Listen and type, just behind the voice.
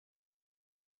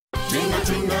Tinga,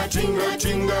 tinga, tinga,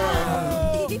 tinga.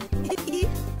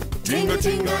 Tinga,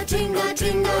 tinga, tinga,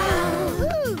 tinga.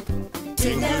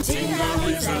 Tinga, tinga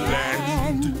is a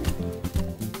land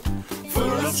full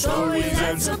of stories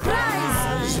and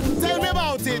surprise. Tell me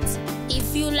about it.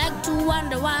 If you like to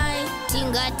wonder why,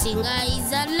 Tinga Tinga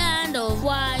is a land of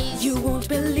wise. You won't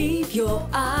believe your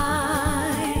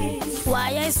eyes.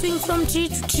 Why I swing from tree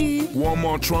to tree. One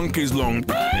more trunk is long.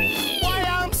 Why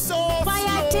I'm so Why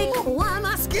I take why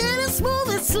my skin is smooth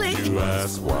and slick. You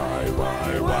ask why? Why?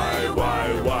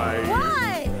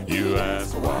 You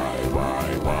ask why?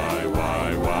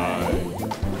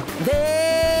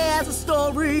 There's a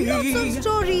story. Lots of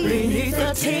stories Beneath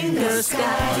the Tinga sky.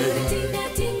 Tinga,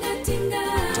 tinga,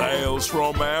 tinga. Tales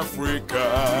from Africa.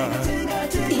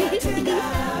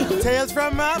 Tales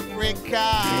from Africa.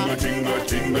 Tinga,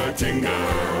 tinga, tinga.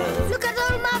 Look at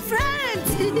all my friends.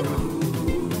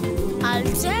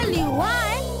 I'll tell you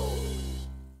why.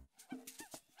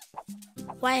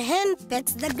 Why hen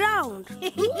pecks the ground.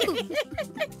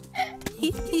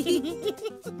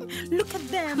 Look at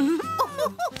them.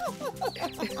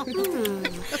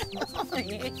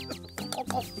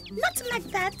 Not like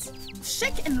that.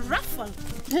 Shake and ruffle.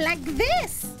 Like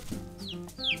this.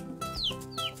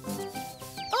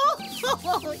 Oh,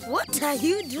 What are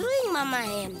you doing, Mama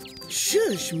Hen?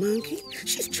 Shush, monkey.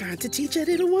 She's trying to teach her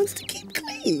little ones to keep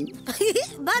clean.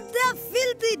 But they're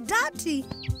filthy dirty.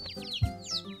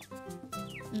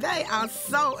 They are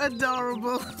so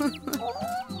adorable.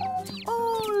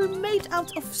 all made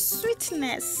out of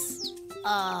sweetness.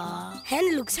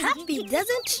 Hen looks happy,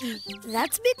 doesn't she?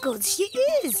 That's because she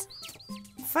is.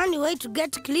 Funny way to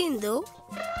get clean, though.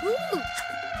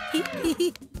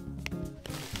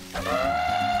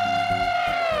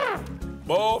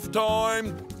 Bath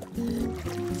time.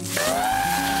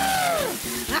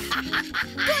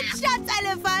 Good shot,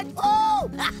 elephant. Oh!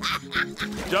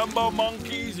 Jumbo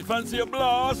monkeys, you fancy a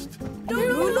blast?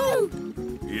 No.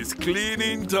 It's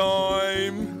cleaning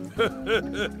time.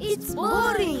 It's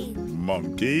boring.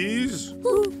 Monkeys?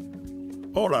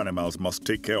 All animals must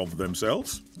take care of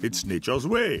themselves. It's nature's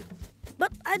way.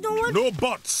 But I don't want... No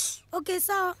buts! Okay,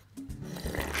 sir.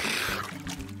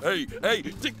 Hey,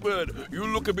 Tickbird, you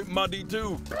look a bit muddy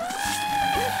too.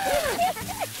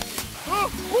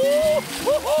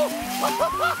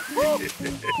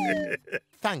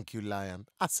 Thank you, lion.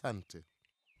 Asante.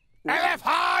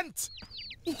 Elephant!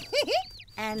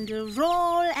 And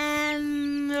roll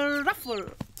and ruffle.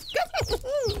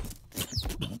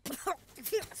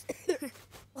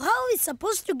 How are we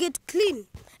supposed to get clean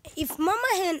if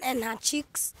Mama Hen and her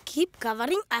chicks keep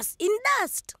covering us in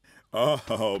dust?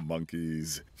 Oh,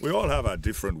 monkeys. We all have our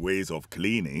different ways of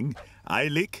cleaning. I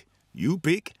lick, you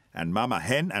pick, and Mama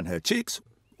Hen and her chicks,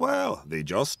 well, they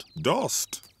just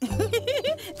dust.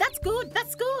 That's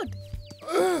good.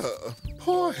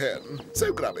 Poor hen.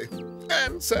 So grubby.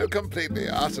 And so completely,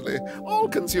 utterly,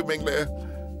 all-consumingly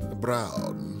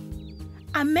brown.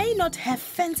 I may not have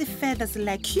fancy feathers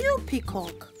like you,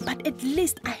 Peacock, but at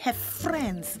least I have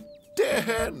friends. Dear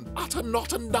hen, utter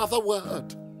not another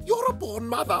word. You're a born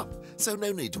mother, so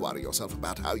no need to worry yourself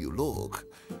about how you look.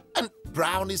 And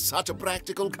brown is such a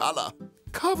practical colour.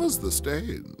 Covers the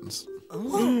stains.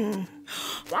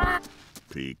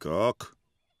 Peacock,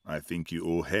 I think you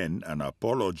owe Hen an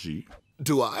apology.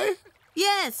 Do I?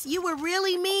 Yes, you were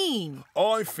really mean.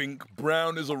 I think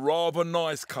brown is a rather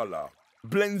nice colour.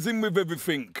 Blends in with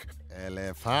everything.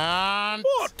 Elephant.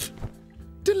 What?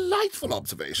 Delightful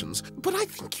observations, but I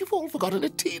think you've all forgotten a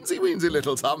teensy-weensy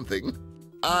little something.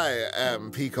 I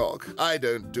am Peacock. I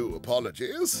don't do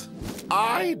apologies.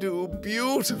 I do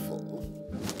beautiful.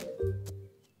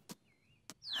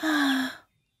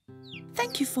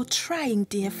 Thank you for trying,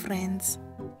 dear friends.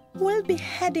 We'll be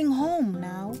heading home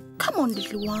now. Come on,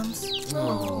 little ones.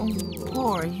 Oh,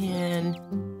 poor hen.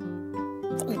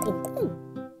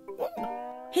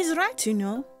 He's right, you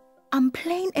know. I'm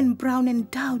plain and brown and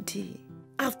dowdy.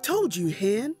 I've told you,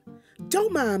 Hen.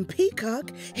 Don't mind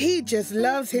Peacock. He just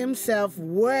loves himself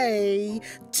way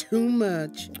too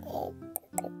much.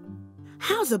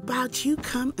 How's about you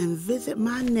come and visit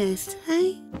my nest,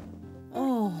 hey?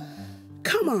 Oh,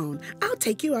 Come on, I'll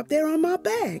take you up there on my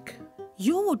back.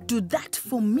 you would do that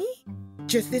for me?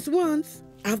 Just this once.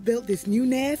 I've built this new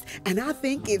nest, and I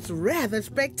think it's rather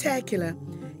spectacular,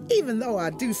 even though I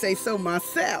do say so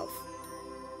myself.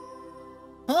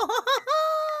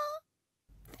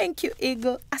 Thank you,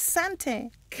 Eagle.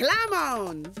 Asante. Climb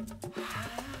on.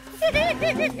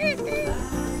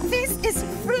 This is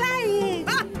flying.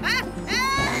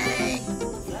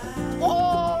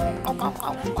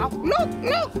 Look.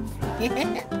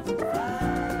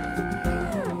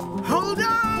 Hold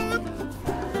on.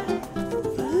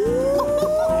 Woo!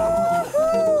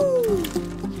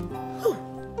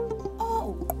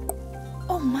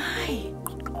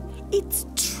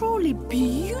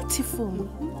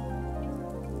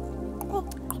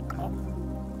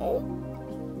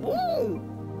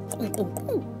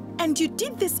 And you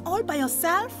did this all by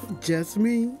yourself? Just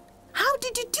me. How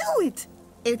did you do it?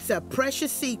 It's a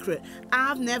precious secret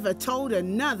I've never told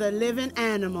another living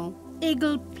animal.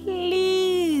 Eagle,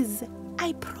 please.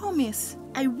 I promise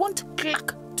I won't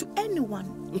cluck to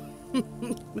anyone.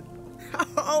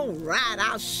 All right,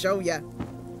 I'll show you.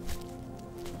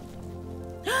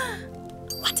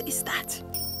 What is that?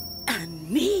 A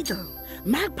needle.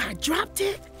 Magpie dropped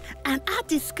it, and I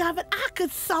discovered I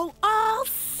could sew all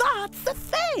sorts of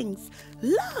things.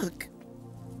 Look.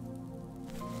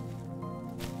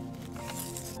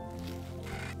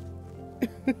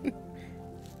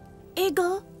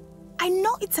 Eagle, I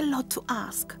know it's a lot to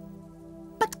ask,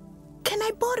 but can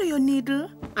I borrow your needle?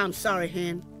 I'm sorry,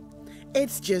 Hen.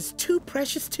 It's just too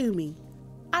precious to me.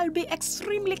 I'll be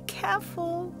extremely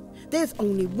careful. There's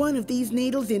only one of these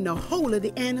needles in the whole of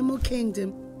the animal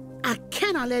kingdom. I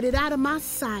cannot let it out of my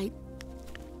sight.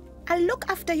 I'll look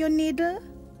after your needle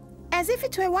as if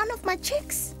it were one of my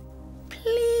chicks.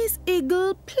 Please,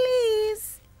 Eagle,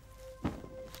 please.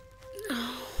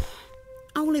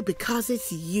 Only because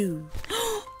it's you.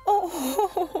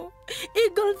 Oh,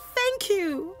 Eagle, thank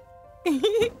you.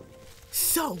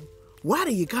 So, what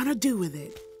are you gonna do with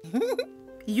it?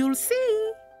 You'll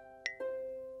see.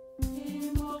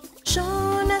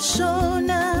 Shona,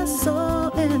 Shona,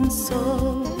 so and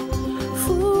so.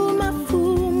 Fuma,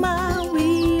 Fuma,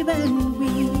 weave and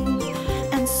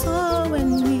weave. And so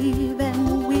and weave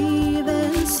and weave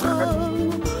and so.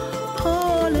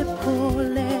 Pole,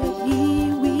 pole,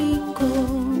 here we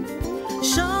go.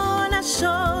 Shona,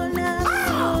 Shona,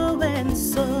 so and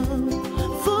so.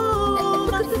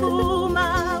 Fuma,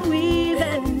 Fuma, weave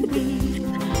and weave.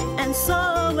 And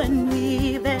so and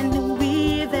weave and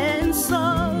weave and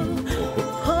so.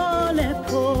 Pole,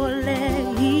 pole,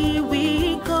 here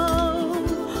we go.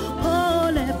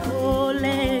 Pole, pole,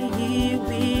 here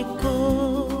we go.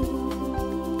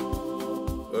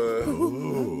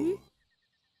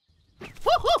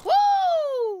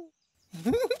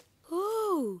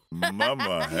 Ooh.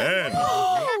 Mama Hen.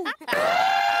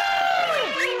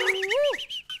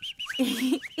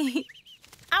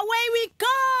 Away we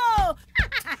go!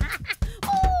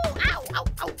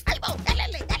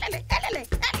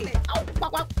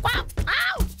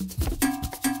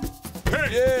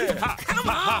 Hey! Ha, Come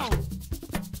ha, on!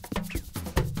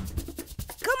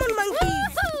 Come on,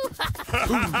 monkeys.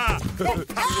 ha.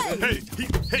 Hey,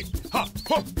 hey, ha,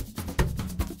 ha.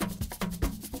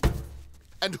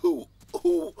 And who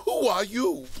are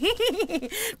you?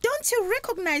 Don't you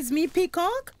recognize me,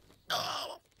 Peacock?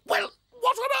 Well,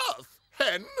 what on earth,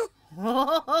 Hen?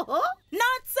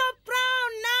 Not so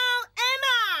proud now, am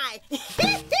I?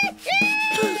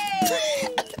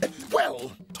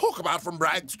 Well, talk about from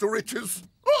rags to riches.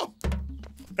 Oh,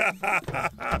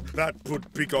 That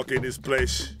put Peacock in his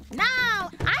place. Now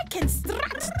I can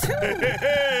strut too.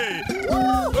 Hey!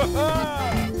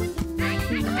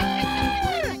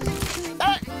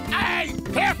 hey,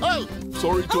 careful!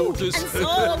 Sorry, Tortoise. And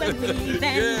so and weave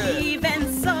and weave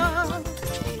and so.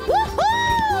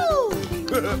 Woohoo!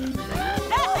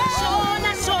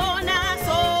 Shona, Shona,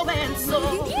 so and so.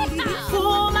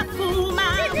 Fuma, Fuma,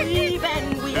 weave and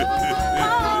weave.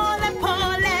 Pole,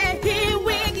 pole, here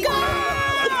we go.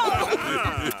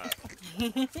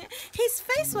 His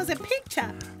face was a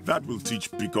picture. That will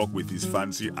teach Peacock with his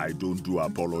fancy I don't do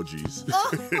apologies.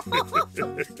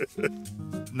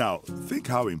 Now, think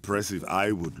how impressive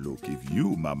I would look if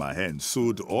you, Mama Hen,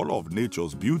 sewed all of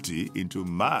nature's beauty into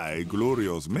my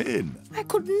glorious mane. I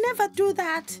could never do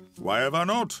that. Why ever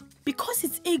not? Because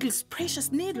it's Eagle's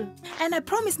precious needle. And I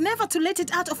promise never to let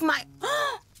it out of my...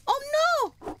 Oh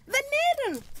no! The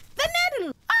needle! The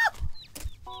needle! Oh!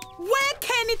 Where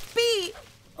can it be?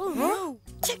 Oh no.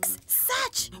 Chicks,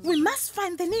 search! We must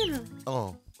find the needle.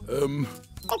 Oh,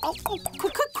 Quick,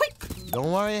 quick, quick!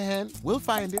 don't worry, Hen. We'll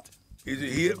find it. Is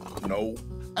it here? No.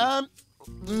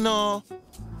 No.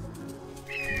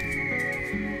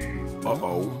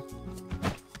 Uh-oh.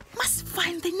 Must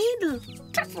find the needle.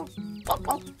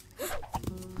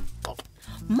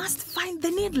 Must find the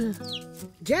needle.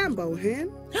 Jambo,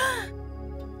 Hen.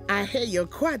 I hear you're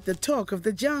quite the talk of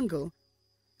the jungle.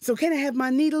 So can I have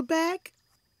my needle back?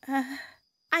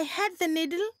 I had the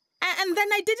needle, and then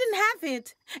I didn't have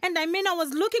it. And I mean, I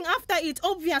was looking after it,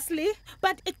 obviously,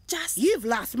 but it just... You've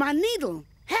lost my needle,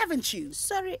 haven't you?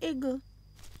 Sorry, Eagle.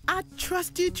 I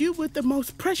trusted you with the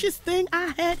most precious thing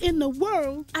I had in the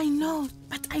world. I know,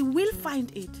 but I will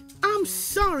find it. I'm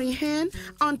sorry, Hen.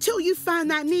 Until you find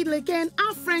that needle again,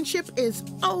 our friendship is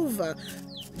over.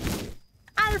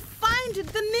 I'll find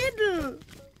the needle.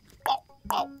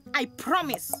 I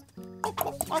promise.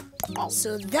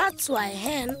 So that's why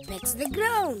Hen pecks the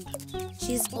ground.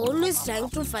 She's always trying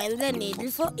to find the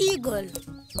needle for Eagle.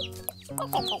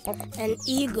 And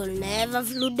Eagle never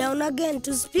flew down again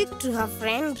to speak to her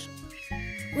friend,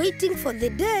 waiting for the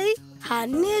day her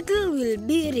needle will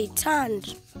be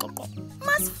returned.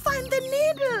 Must find the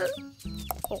needle.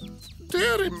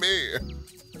 Dearie me.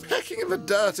 Pecking in the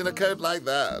dirt in a coat like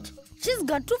that. She's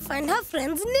got to find her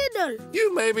friend's needle.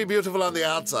 You may be beautiful on the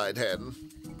outside, Hen,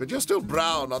 but you're still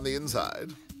brown on the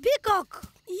inside. Peacock,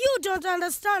 you don't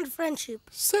understand friendship.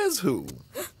 Says who?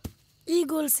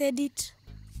 Eagle said it.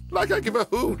 Like I give a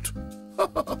hoot. La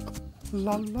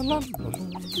la la la la.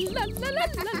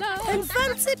 And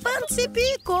fancy pancy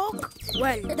Peacock,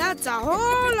 well, that's a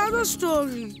whole other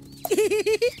story.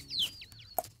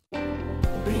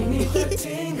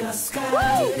 Tinga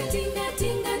sky. Tinga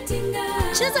tinga tinga.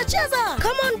 Cheza, cheza,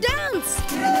 come on, dance.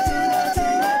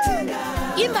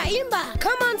 Imba, imba,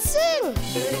 come on, sing.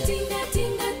 Tinga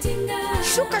tinga tinga.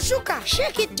 Shuka, shuka,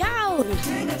 shake it down.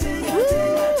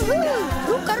 Woo-hoo.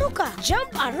 Ruka, ruka,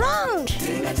 jump around.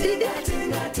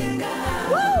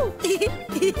 Woo!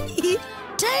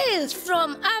 Tales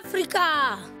from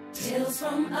Africa. Tales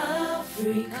from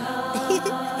Africa.